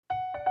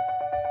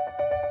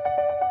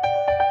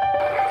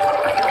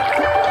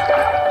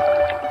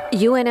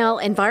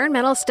UNL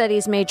Environmental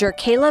Studies major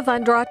Kayla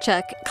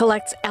Vondrachek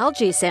collects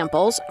algae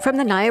samples from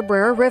the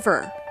Niobrara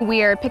River.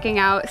 We are picking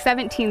out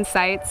 17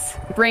 sites,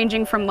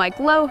 ranging from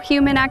low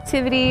human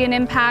activity and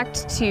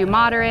impact to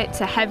moderate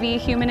to heavy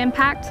human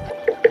impact.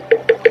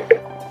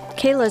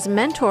 Kayla's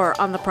mentor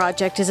on the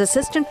project is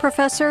Assistant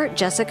Professor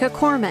Jessica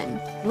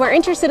Corman. We're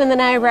interested in the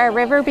Niobrara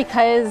River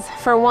because,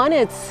 for one,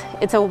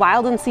 it's a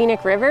wild and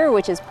scenic river,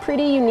 which is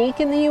pretty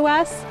unique in the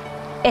U.S.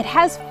 It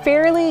has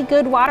fairly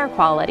good water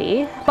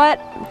quality,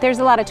 but there's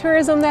a lot of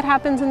tourism that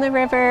happens in the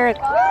river.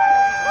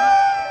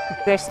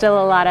 There's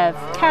still a lot of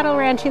cattle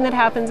ranching that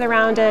happens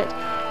around it.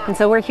 And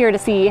so we're here to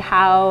see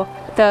how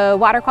the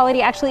water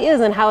quality actually is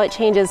and how it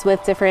changes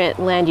with different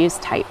land use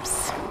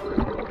types.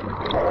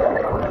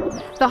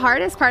 The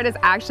hardest part has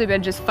actually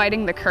been just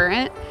fighting the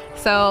current.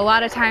 So a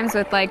lot of times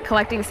with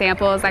collecting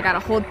samples, I gotta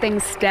hold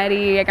things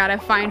steady, I gotta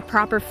find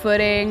proper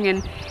footing,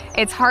 and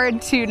it's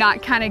hard to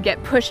not kind of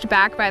get pushed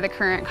back by the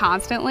current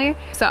constantly.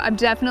 So I'm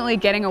definitely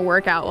getting a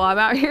workout while I'm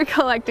out here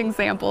collecting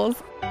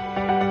samples.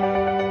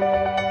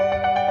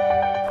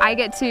 I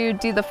get to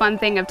do the fun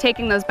thing of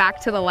taking those back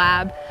to the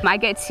lab. I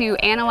get to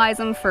analyze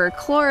them for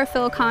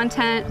chlorophyll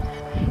content.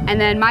 And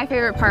then my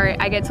favorite part,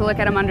 I get to look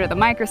at them under the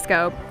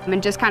microscope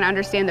and just kind of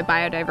understand the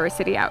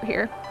biodiversity out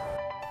here.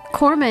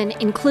 Corman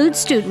includes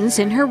students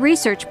in her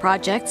research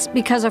projects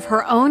because of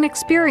her own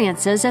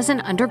experiences as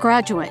an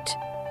undergraduate.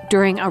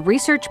 During a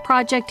research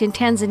project in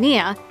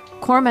Tanzania,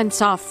 Corman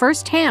saw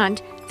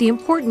firsthand the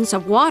importance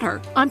of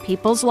water on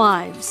people's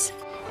lives.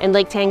 In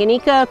Lake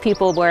Tanganyika,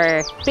 people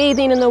were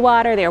bathing in the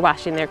water, they were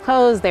washing their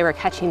clothes, they were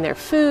catching their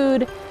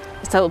food.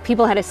 So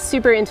people had a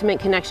super intimate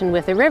connection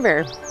with the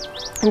river.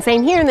 And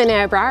same here in the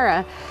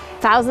Niobrara,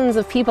 thousands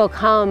of people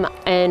come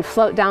and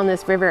float down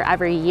this river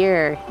every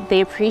year.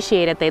 They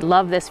appreciate it, they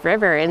love this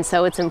river, and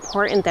so it's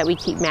important that we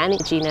keep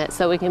managing it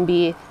so it can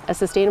be a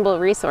sustainable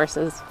resource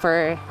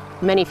for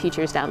many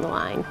futures down the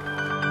line.